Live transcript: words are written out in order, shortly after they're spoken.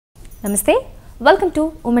నమస్తే welcome to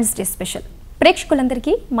women's day special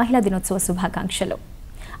ప్రేక్షకులందరికీ మహిళా దినోత్సవ శుభాకాంక్షలు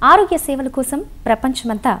ఆరోగ్య సేవల కోసం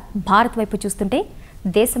ప్రపంచమంతా భారత్ వైపు చూస్తుంటే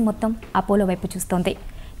దేశం మొత్తం అపోలో వైపు చూస్తోంది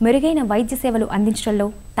మెరుగైన వైద్య సేవలు అందించడంలో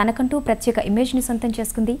తనకంటూ ప్రత్యేక ఇమేజ్ని సొంతం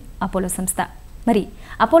చేసుకుంది అపోలో సంస్థ మరి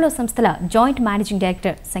అపోలో సంస్థల జాయింట్ మేనేజింగ్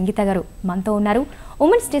డైరెక్టర్ సంగీత గారు మనతో ఉన్నారు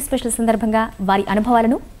ఉమెన్స్ డే స్పెషల్ సందర్భంగా వారి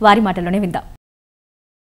అనుభవాలను వారి మాటల్లోనే విందాం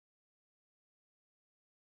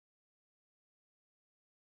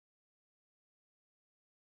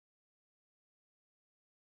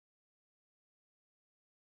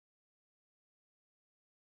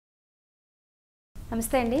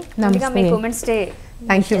నమస్తే అండి ముందుగా మీకు women's day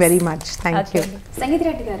thank you very much thank you సంగీత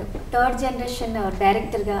రెడ్డి గారు థర్డ్ జనరేషన్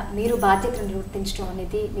డైరెక్టర్ గా మీరు బాధ్యతను నిర్వర్తించడం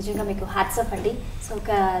అనేది నిజంగా మీకు హ్యాట్స్ ఆఫ్ అండి సో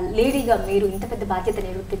ఒక లేడీగా మీరు ఇంత పెద్ద బాధ్యత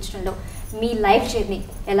నిర్వర్తించడంలో మీ లైఫ్ జర్నీ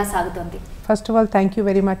ఎలా సాగుతోంది first of all thank you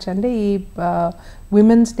very much అండి ఈ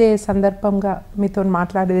విమెన్స్ డే సందర్భంగా మీతో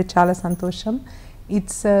మాట్లాడేది చాలా సంతోషం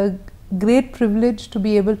it's great privilege to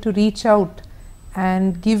be able to reach out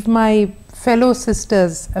and give my fellow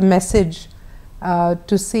sisters a message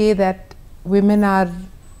to say that women are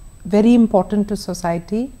very important to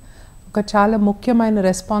society oka chaala mukyamaina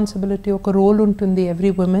responsibility oka role untundi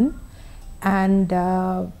every woman and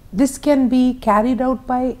this can be carried out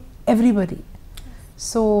by everybody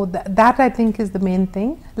so that I think is the main thing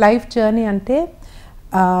life journey ante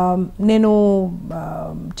nenu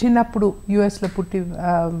chinnappudu US lo putti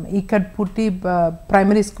ikkad putti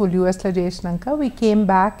primary school US lo chesinanka we came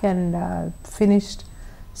back and finished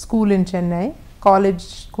school in Chennai college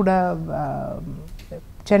kuda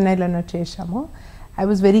Chennai lo chesamo I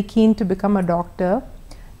was very keen to become a doctor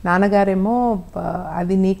nanagaremo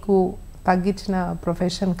adi neeku taggichina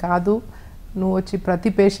profession kaadu nu vachi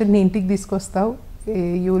prati patient ni intiki తీసుకొస్తావు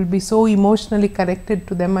you will be so emotionally connected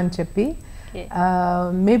to them ani cheppi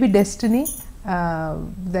maybe destiny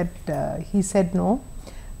that he said no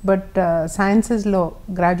but sciences lo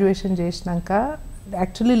graduation చేసినాక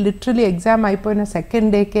actually literally exam అయిపోయిన second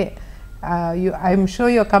day ke I'm sure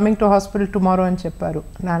you're coming to hospital tomorrow అని చెప్పారు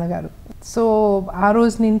నాన్నగారు so ఆ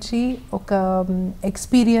రోజు నుంచి ఒక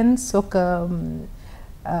experience ఒక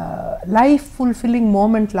లైఫ్ ఫుల్ఫిల్లింగ్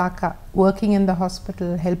మూమెంట్ లాగా working in the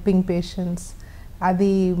hospital helping patients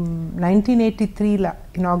అది 1983లో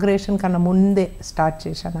ఇనాగ్రేషన్ కన్నా ముందే స్టార్ట్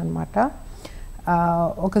చేశాను అనమాట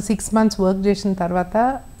ఒక 6 months వర్క్ చేసిన తర్వాత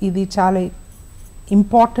ఇది చాలా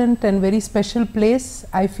important and very special place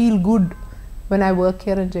I feel good when I work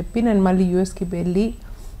here అని చెప్పి నేను మళ్ళీ US కి వెళ్ళి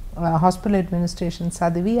hospital administration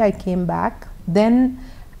చదివి I came back then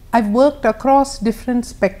I've worked across different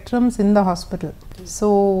spectrums in the hospital so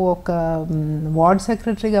ఒక వార్డ్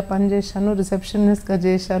సెక్రటరీగా పనిచేశాను రిసెప్షనిస్ట్గా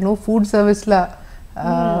చేశాను ఫుడ్ సర్వీస్లో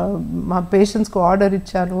మా పేషెంట్స్కి ఆర్డర్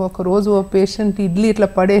ఇచ్చాను ఒక రోజు ఓ పేషెంట్ ఇడ్లీ ఇట్లా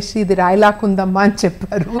పడేసి ఇది రాయిలాకుందమ్మా అని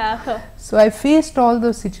చెప్పారు so I faced all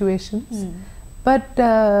those situations but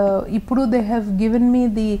ఇప్పుడు they have given me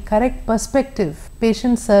the correct perspective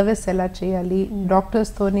patient service ఎలా చేయాలి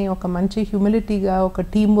డాక్టర్స్ తోని ఒక మంచి హ్యూమిలిటీగా ఒక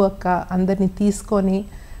టీమ్ వర్క్ అందరిని తీసుకొని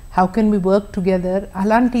how can we work together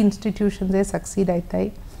అలాంటి ఇన్స్టిట్యూషన్స్ ఏ సక్సీడ్ అవుతాయి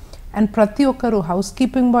అండ్ ప్రతి ఒక్కరు హౌస్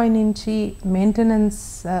కీపింగ్ బాయ్ నుంచి maintenance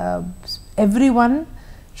everyone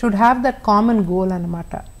should have that common goal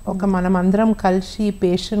అనమాట ఒక మనం అందరం కలిసి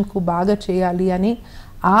పేషెంట్కు బాగా చేయాలి అని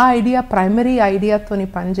ఆ ఐడియా ప్రైమరీ ఐడియాతోని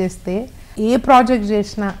పనిచేస్తే ఏ ప్రాజెక్ట్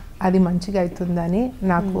చేసినా అది మంచిగా అవుతుందని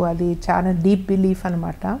నాకు అది చాలా డీప్ బిలీఫ్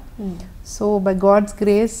అనమాట సో బై గాడ్స్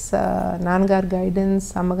గ్రేస్ నాన్నగారు గైడెన్స్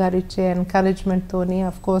అమ్మగారు ఇచ్చే ఎంకరేజ్మెంట్తోని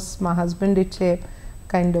అఫ్ కోర్స్ మా హస్బెండ్ ఇచ్చే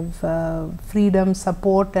kind of freedom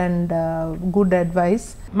support and good advice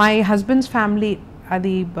my husband's family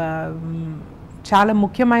అది చాలా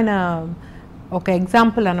ముఖ్యమైన ఒక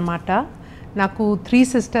ఎగ్జాంపుల్ అనమాట నాకు 3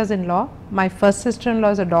 sisters in law my first sister in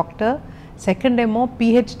law is a doctor second emo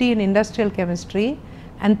PhD in industrial chemistry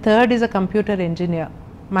and third is a computer engineer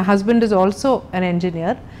my husband is also an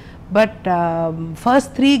engineer but first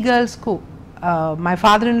 3 girls ku my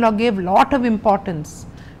father-in-law gave lot of importance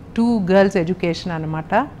to girls education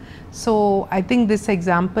anamata so I think this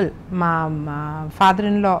example my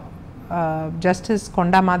father-in-law Justice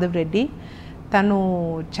Konda Madhav Reddy tanu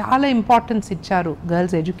chaala importance icharu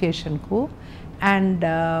girls education ku and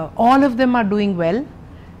all of them are doing well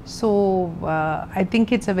so I think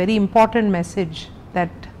it's a very important message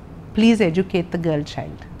that please educate the girl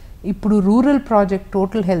child ఇప్పుడు rural project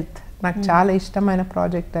total health నాకు చాలా ఇష్టమైన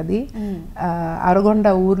project అది అరగొండ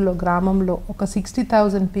ఊర్లో గ్రామంలో ఒక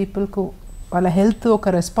 60,000 పీపుల్కు వాళ్ళ health ఒక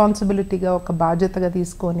రెస్పాన్సిబిలిటీగా ఒక బాధ్యతగా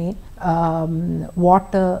తీసుకొని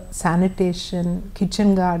water sanitation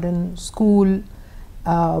kitchen garden school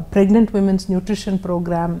pregnant women's nutrition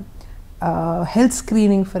programme health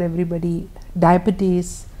screening for everybody, diabetes,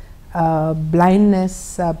 blindness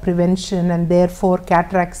prevention and therefore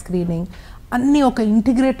cataract screening అన్నీ ఒక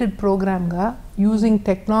integrated ప్రోగ్రామ్గా using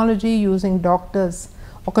technology using doctors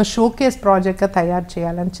ఒక షోకేస్ ప్రాజెక్ట్గా తయారు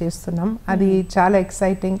చేయాలని చేస్తున్నాం. అది చాలా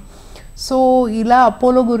ఎక్సైటింగ్. సో ఇలా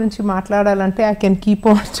అపోలో గురించి మాట్లాడాలంటే I can keep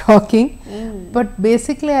on talking, but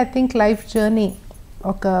basically I think life journey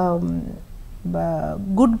ఒక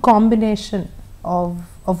good combination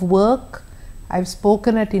of work. I've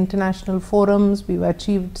spoken at international forums, we've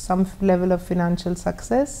achieved some level of financial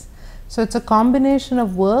success. So it's a combination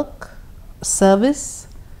of work, service,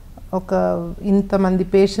 oka intamandi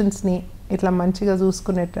patients ni itla manchiga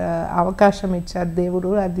chuskune avakasham icharu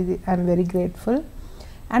devudu, adi I'm very grateful,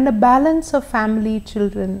 and a balance of family,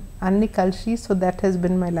 children anni kalshi. So that has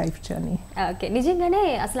been my life journey. Okay, nijangane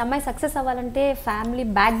asalu ammai success avalante family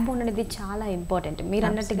backbone anedi chaala important. Meer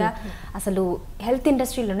annatuga asalu health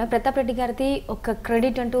industry lo Pratap Reddy garidi oka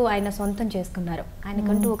credit antu ayana sontam cheskunnaru,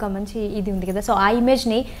 ayanakantu oka manchi idi undi kada. So aa image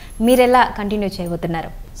ni meer ela continue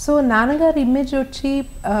cheyabothunnaru? So Nanagar image vachi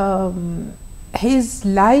his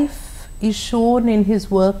life is shown in his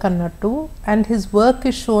work annattu, and his work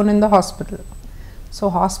is shown in the hospital. So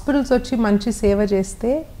hospitals వచ్చి మంచి సేవ చేస్తే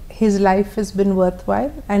his life Hess bin worth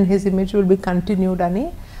while and his image will be continued అని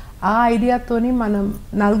ఆ ఐడియాతోని మనం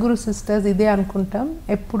నలుగురు sisters ఇదే అనుకుంటాం.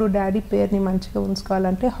 ఎప్పుడు డాడీ పేరుని మంచిగా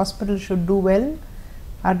ఉంచుకోవాలంటే హాస్పిటల్ షుడ్ డూ వెల్,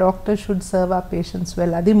 ఆ డాక్టర్ షుడ్ సర్వ్ ఆ పేషెంట్స్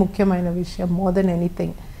వెల్. అది ముఖ్యమైన విషయం మోర్ దెన్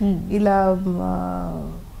ఎనీథింగ్. ఇలా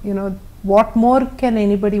you know what more can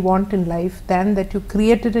anybody want in life than that you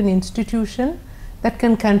created an institution that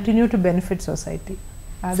can continue to benefit society.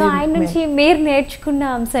 So ఆయన నుంచి మీరు నేర్చుకున్న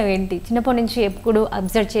అంశం ఏంటి చిన్నప్పటి నుంచి ఎప్పుడు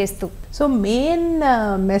అబ్జర్వ్ చేస్తూ? సో మెయిన్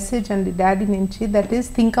మెసేజ్ అండి డాడీ నుంచి, that is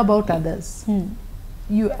think about others.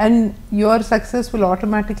 You and your success will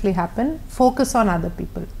automatically happen. Focus on other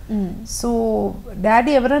people. So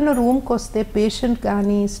daddy ఎవరైనా రూమ్కి వస్తే పేషెంట్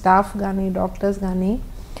కానీ స్టాఫ్ కానీ డాక్టర్స్ కానీ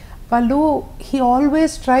వాళ్ళు he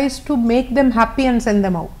always tries to make them happy and send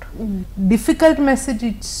them out. Difficult message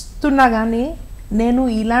ఇస్తున్నా కానీ నేను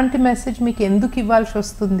ఇలాంటి మెసేజ్ మీకు ఎందుకు ఇవ్వాల్సి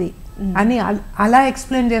వస్తుంది అని అలా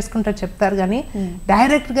ఎక్స్ప్లెయిన్ చేసుకుంటా చెప్తారు, కానీ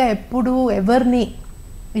డైరెక్ట్గా ఎప్పుడు ఎవరిని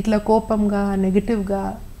ఇట్లా కోపంగా నెగిటివ్గా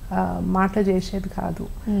మాట చేసేది కాదు.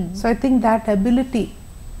 So I think that ability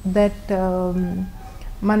that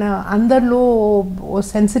మన అందరిలో ఓ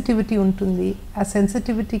సెన్సిటివిటీ ఉంటుంది, ఆ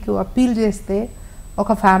సెన్సిటివిటీకి అపీల్ చేస్తే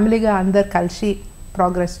ఒక ఫ్యామిలీగా అందరు కలిసి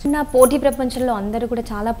ప్రోగ్రెస్. నా పోటీ ప్రపంచంలో అందరూ కూడా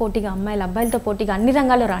చాలా పోటీగా అమ్మాయిలు అబ్బాయిలతో పోటీగా అన్ని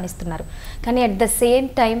రంగాల్లో రాణిస్తున్నారు, కానీ అట్ ద సేమ్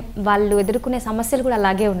టైం వాళ్ళు ఎదుర్కొనే సమస్యలు కూడా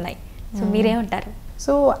అలాగే ఉన్నాయి. సో మీరేమంటారు?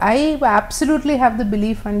 So I absolutely have the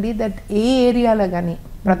belief అండి దట్ ఏ ఏరియాలో కానీ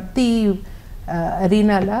ప్రతి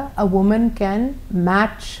అరీనాలో అ women can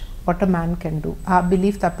match what a man can do. ఆ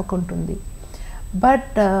బిలీఫ్ తప్పకుంటుంది.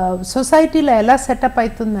 బట్ సొసైటీలో ఎలా సెటప్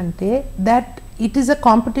అవుతుందంటే that it is a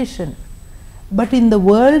competition. But in the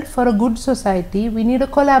world, for a good society, we need a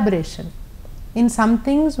collaboration. In some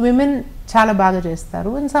things, women chala baga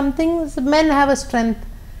chestaru. In some things, men have a strength.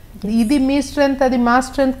 Idi mee strength, adi ma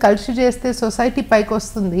strength kalsi cheste society paiki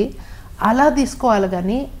vastundi. Ala teesukovali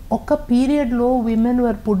gani oka period lo women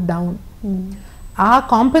were put down. Aa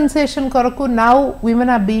compensation koraku now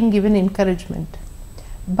women are being given encouragement.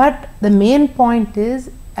 But the main point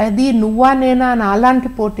is adi nuva nena ana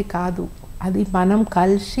alanti poti kaadu. Adi manam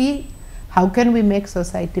kalsi how can we make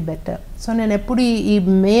society better. So నేను ఎప్పుడు ఈ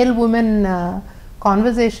male women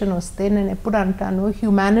conversation వస్తే నేను ఎప్పుడు అంటాను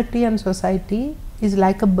humanity and society is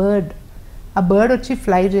like a bird. ఆ bird వచ్చి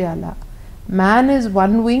fly చేయాలా. Man is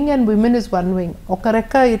one wing and women is one wing. ఒక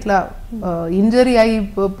రెక్క ఇట్లా ఇంజరీ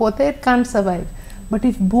అయిపోతే it can't survive. But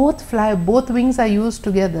if both wings are use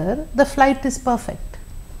together the flight is perfect.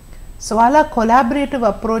 So అలా collaborative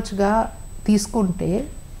అప్రోచ్గా తీసుకుంటే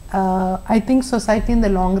I think society in the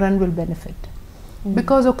long run will benefit.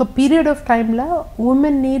 Because of a period of time la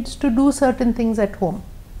women needs to do certain things at home.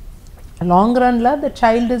 Long run la the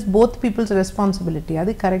child is both people's responsibility.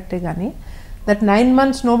 Adi correct gani that 9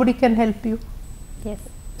 months nobody can help you. Yes.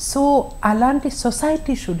 So alanti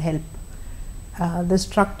society should help. The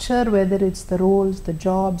structure, whether it's the roles, the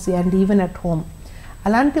jobs, and even at home.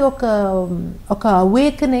 Alanti oka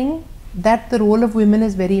awakening that the role of women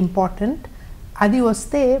is very important. అది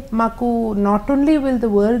వస్తే మాకు not only will the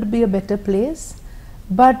world be a better place,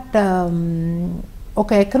 but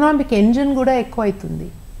ఒక economic engine కూడా ఎక్కువ అవుతుంది.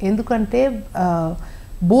 ఎందుకంటే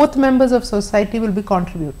both members of society will be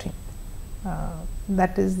contributing.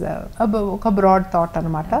 That is ఒక broad thought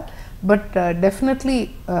అనమాట. బట్ డెఫినెట్లీ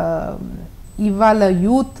ఇవాళ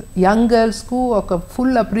యూత్ యంగ్ గర్ల్స్కు ఒక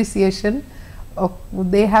full appreciation.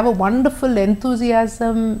 They have a wonderful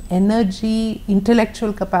enthusiasm, energy,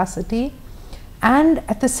 intellectual capacity. And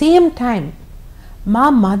at the same time, మా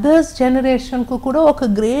mothers జనరేషన్కు కూడా ఒక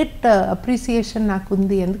great appreciation నాకు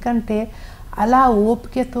ఉంది. ఎందుకంటే అలా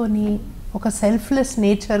ఓపికతోని ఒక సెల్ఫ్లెస్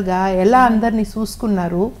నేచర్గా ఎలా అందరినీ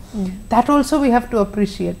చూసుకున్నారు. That also we have to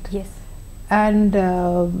appreciate. And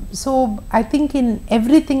so I think in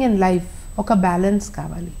everything in life ఒక బ్యాలెన్స్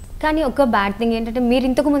కావాలి. కానీ ఒక బ్యాడ్ థింగ్ ఏంటంటే మీరు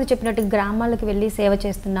ఇంతకు ముందు చెప్పినట్టు గ్రామాలకు వెళ్ళి సేవ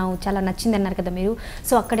చేస్తున్నావు, చాలా నచ్చింది అన్నారు కదా మీరు.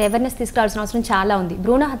 సో అక్కడ అవేర్నెస్ తీసుకురావాల్సిన అవసరం చాలా ఉంది.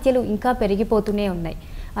 భ్రూణ హత్యలు ఇంకా పెరిగిపోతూనే ఉన్నాయి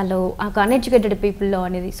వాళ్ళు అన్ఎడ్యుకేటెడ్ పీపుల్లో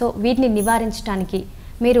అనేది. సో వీటిని నివారించడానికి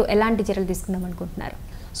మీరు ఎలాంటి చర్యలు తీసుకుందాం అనుకుంటున్నారు?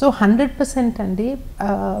 సో 100% అండి.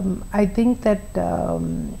 I think that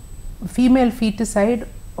female foeticide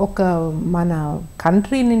ఒక మన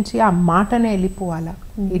కంట్రీ నుంచి ఆ మాటనే వెళ్ళిపోవాలా.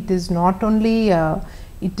 It is not only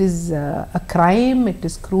it is a crime, it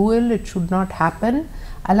is cruel, it should not happen.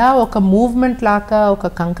 అలా ఒక మూవ్మెంట్ లాగా ఒక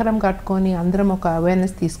కంకరం కట్టుకొని అందరం ఒక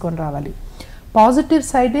అవేర్నెస్ తీసుకొని రావాలి. Positive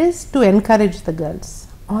side is to encourage the girls.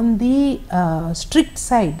 On the strict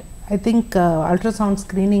side I think ultrasound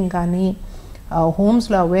screening కానీ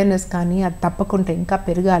హోమ్స్లో అవేర్నెస్ కానీ అది తప్పకుండా ఇంకా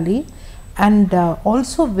పెరగాలి. And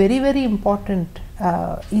also very very important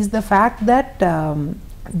is the fact that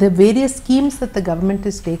the various schemes that the government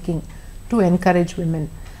is taking to encourage women.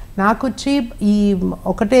 నాకు వచ్చి ఈ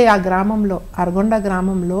ఒకటే ఆ గ్రామంలో అరగొండ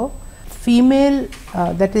గ్రామంలో female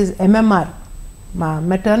that is MMR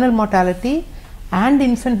maternal mortality and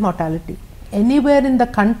infant mortality anywhere in the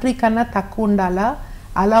country కన్నా తక్కువ ఉండాలా.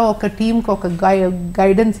 అలా ఒక టీంకి ఒక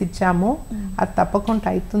గైడెన్స్ ఇచ్చాము. అది తప్పకుండా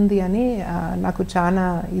అవుతుంది అని నాకు చాలా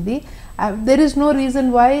ఇది. There is no reason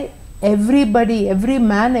why everybody, every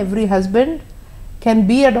man, every husband can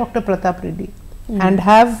be a doctor Pratap Reddy and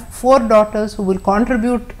have 4 daughters who will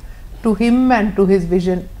contribute to him and to his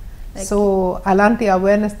vision. So alanti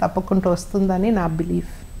awareness tappakunta vastundani na belief.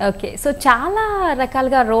 Okay. So చాలా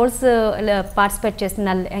రకాలుగా roles participate చేస్తున్న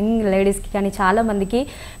young లేడీస్కి కానీ చాలా మందికి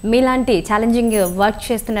మీలాంటి challenging work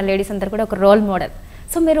చేస్తున్న ladies అందరు కూడా ఒక రోల్ మోడల్.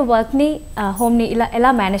 సో మీరు వర్క్ని హోమ్ని ఇలా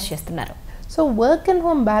ఎలా మేనేజ్ చేస్తున్నారు? So work and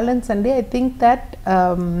home balance అండి. I think that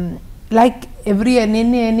like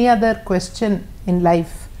any other question in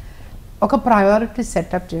life ఒక ప్రయారిటీ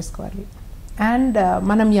సెటప్ చేసుకోవాలి. అండ్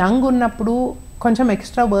మనం యంగ్ ఉన్నప్పుడు కొంచెం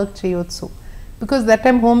ఎక్స్ట్రా వర్క్ చేయవచ్చు because that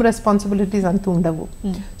time home responsibilities అంత ఉండవు.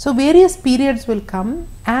 So various periods will come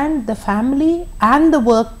and the family and the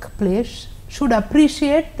work place should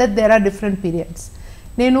appreciate that there are different periods.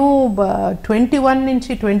 నేను 21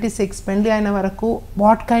 నుంచి 26 పెళ్ళి అయిన వరకు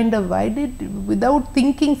what kind of I did without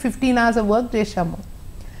thinking 15 hours of work చేశాము.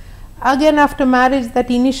 Again after marriage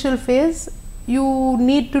that initial phase you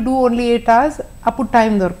need to do only 8 hours, appu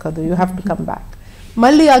time dorkadu, you have to come back.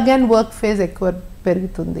 Malli again work phase ekkuva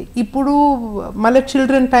perugutundi. Ippudu malla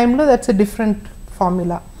children time lo that's a different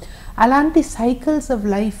formula. Alanti cycles of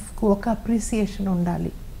life ku oka appreciation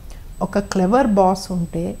undali. Oka clever boss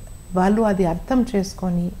unte vallu adi artham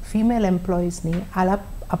cheskoni female employees ni ala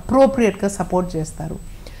appropriate ga support chestaru.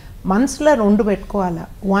 Mansla rendu pettukovala.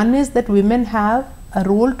 One is that women have a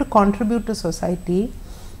role to contribute to society.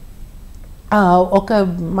 ఒక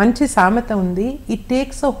మంచి సామెత ఉంది, it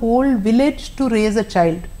takes a whole village to raise a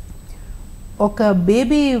child. ఒక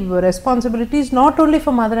baby responsibility is not only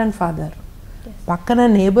for mother and father. పక్కన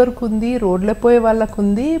నేబర్కు ఉంది, రోడ్లో పోయే వాళ్ళకు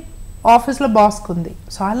ఉంది, ఆఫీస్లో బాస్కు ఉంది.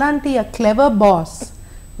 సో అలాంటి అ clever boss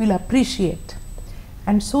will appreciate.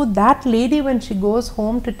 And so that lady when she goes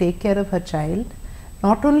home to take care of her child,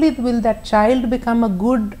 not only will that child become a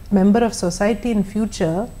good member of society in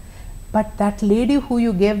future, but that lady who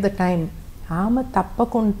you gave the time ఆమె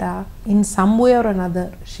తప్పకుండా in some way are another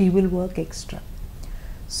she will work extra.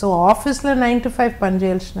 So ఆఫీస్లో 9 to 5 పని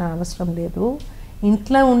చేయాల్సిన అవసరం లేదు.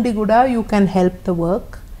 ఇంట్లో ఉండి కూడా you can help the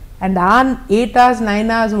work. And ఆ 8 hours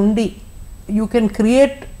 9 hours ఉండి you can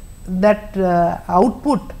create that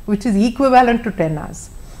output which is equivalent to 10 hours.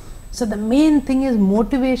 So the main thing is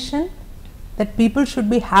motivation, that people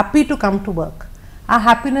should be happy to come to work. ఆ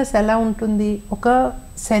happiness ఎలా ఉంటుంది? ఒక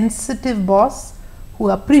sensitive boss who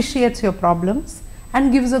appreciates your problems and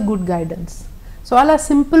gives a good guidance. So all are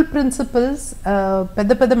simple principles.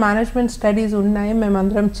 Pedda management studies unnayi,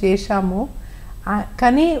 memandram cheshamu.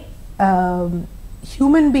 Kani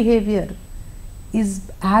human behavior is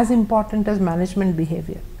as important as management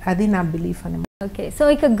behavior. Adi na belief ani. Okay, so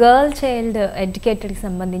ik girl child educated ki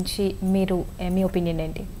sambandhinchi meeru me opinion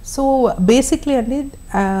enti? So basically andi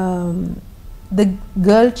the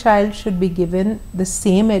girl child should be given the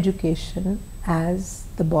same education as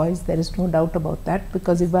the boys. There is no doubt about that,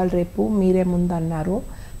 because ival repu mere mundu annaru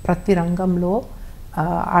prati rangamlo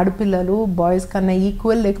ఆడపిల్లలు boys కన్నా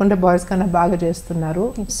equal లేకుంటే boys కన్నా బాగా చేస్తున్నారు.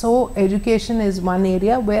 So education is one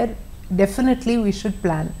area where definitely we should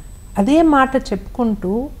plan. అదే మాట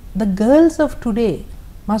చెప్పుకుంటూ the girls of today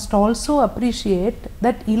must also appreciate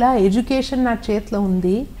that ila education na chetlo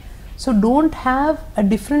undi, so don't have a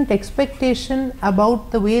different expectation about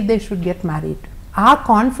the way they should get married. Aa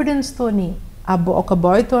confidence toni oka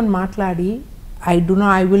boy ton maatladi,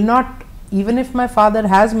 I will not, even if my father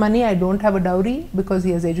has money, I don't have a dowry because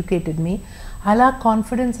he has educated me. Ala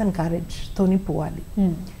confidence and courage toni povali.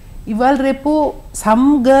 Ival repu some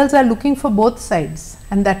girls are looking for both sides,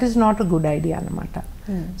 and that is not a good idea anamata.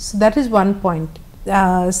 So that is one point.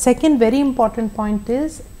 Second very important point is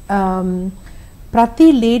prati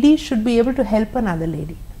lady should be able to help another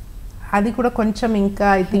lady. Adi kuda koncham inka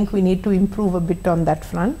I think we need to improve a bit on that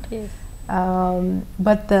front. Yes.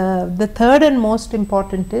 But the third and most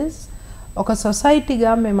important is oka society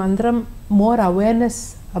ga memandram more awareness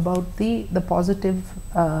about the positive,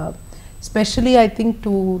 especially I think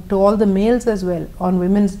to all the males as well on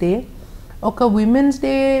Women's Day. Oka Women's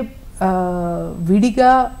Day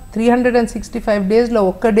vidiga 365 days lo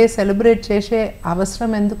okka day celebrate chese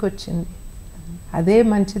avasram enduku vachindi? Ade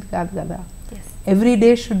manchidi kaadu kada. Every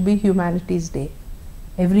day should be Humanities Day.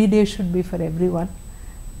 Every day should be for everyone.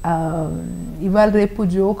 ఇవాళ రేపు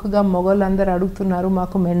జోక్గా మొగోళ్ళందరూ అడుగుతున్నారు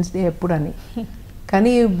మాకు men's day ఎప్పుడని,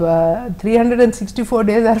 కానీ 364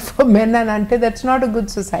 days are for men అని అంటే that's not a good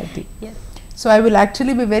society. So I will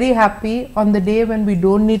actually be very happy on the day when we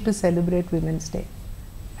don't need to celebrate Women's Day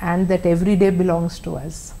and that every day belongs to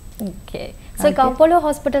us. Okay. So ఇక Apollo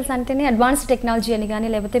hospitals అంటేనే advanced technology అని కానీ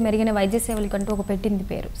లేకపోతే మెరుగైన వైద్య సేవలకంటూ ఒక పెట్టింది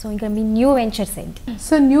పేరు. సో ఇంకా మీ న్యూ వెంచర్స్ ఏంటి?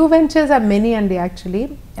 So new ventures are many అండి యాక్చువల్లీ,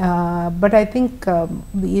 బట్ ఐ థింక్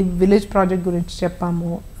ఈ విలేజ్ ప్రాజెక్ట్ గురించి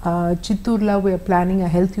చెప్పాము. చిత్తూరులో వీఆర్ ప్లానింగ్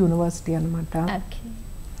అ హెల్త్ యూనివర్సిటీ అనమాట.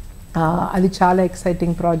 అది చాలా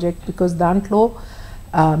ఎక్సైటింగ్ ప్రాజెక్ట్ బికాస్ దాంట్లో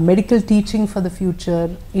medical teaching for the future,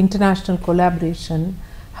 international collaboration,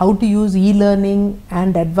 how to use e-learning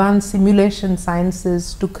and advanced simulation sciences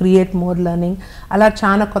to create more learning. Ala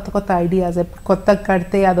chaana kotta ideas kotta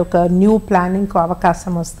kadte adoka new planning ko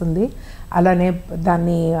avakasam vastundi. Alane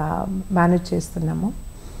danni manage chestunnamo.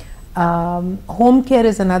 Home care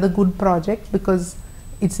is another good project because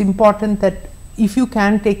it's important that if you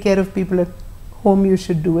can take care of people at home, you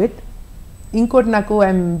should do it. Inkoti naku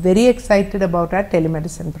I'm very excited about our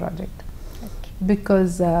telemedicine project.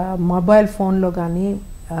 Because mobile phone lo gaani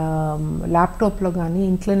ల్యాప్టాప్లో కానీ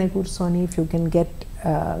ఇంట్లోనే కూర్చొని if you can get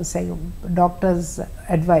doctors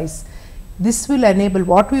advice, this will enable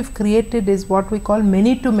what weave created is what we call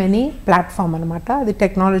many to many platform అనమాట. అది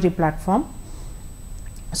technology platform.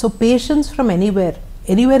 So patients from anywhere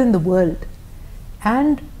in the world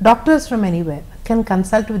and doctors from anywhere can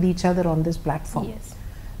consult with each other on this platform.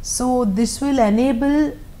 So this will enable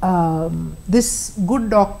this good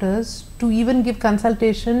doctors to even give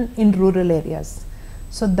consultation in rural areas.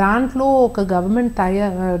 So dantlo oka government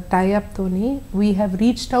tie up toni we have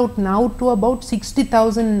reached out now to about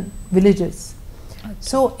 60,000 villages.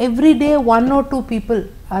 So every day one or two people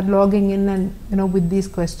are logging in and with these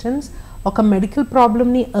questions. Oka medical problem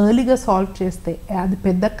ni early ga solve cheste adi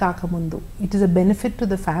pedda kaakamundu, it is a benefit to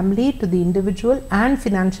the family, to the individual, and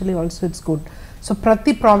financially also it's good. So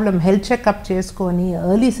ప్రతి problem health checkup చేసుకొని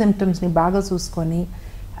early సిమ్టమ్స్ని బాగా చూసుకొని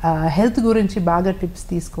health గురించి బాగా tips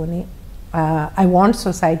తీసుకొని I want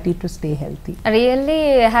society to stay healthy. Really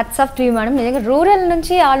hats off to you madam. నిజంగా rural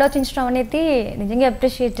నుంచి ఆలోచించడం అనేది నిజంగా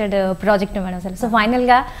అప్రిషియేటెడ్ ప్రాజెక్ట్ మేడం అసలు. సో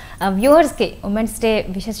ఫైనల్గా వ్యూవర్స్కి ఉమెన్స్ డే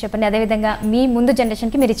విషెస్ చెప్పండి, అదేవిధంగా మీ ముందు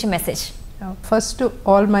జనరేషన్కి మీరు ఇచ్చే message. First to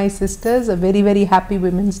all my sisters a very very happy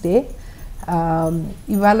women's day.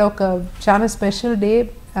 ఇవాళ ఒక చాలా special day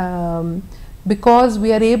because we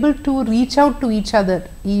are able to reach out to each other.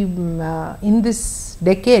 In this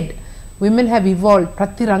decade women have evolved,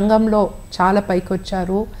 prati rangamlo chaala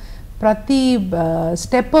paikocharu, prati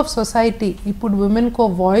step of society ippudu women ko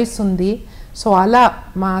voice undi. So ala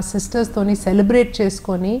ma sisters toni celebrate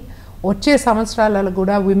cheskoni వచ్చే సంవత్సరాలలో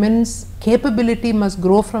కూడా women's capability must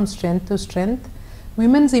grow from strength to strength.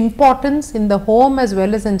 Women's importance in the home as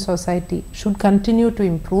well as in society should continue to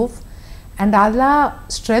improve. And అలా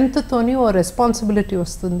స్ట్రెంగ్త్తోని ఓ responsibility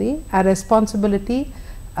వస్తుంది. ఆ responsibility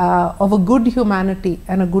of a good humanity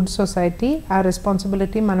and a good society, ఆ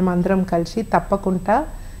responsibility మనం అందరం కలిసి తప్పకుండా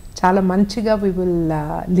చాలా మంచిగా we will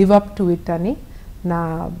live up to it అని నా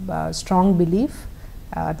strong belief.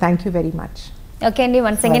 Thank you very much. Okay అండి,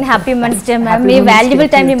 once again happy women's day ma'am. మీ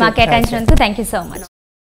వాల్యుబుల్ టైంని మాకు కేటాయించినందుకు thank you so much.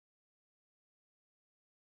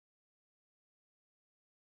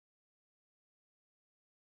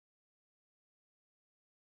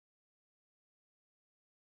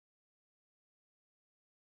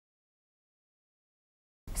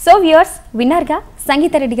 So viewers, విన్నర్గా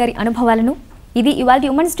సంగీత రెడ్డి గారి అనుభవాలను. ఇది ఇవాళ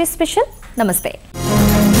ఉమెన్స్ డే స్పెషల్. నమస్తే.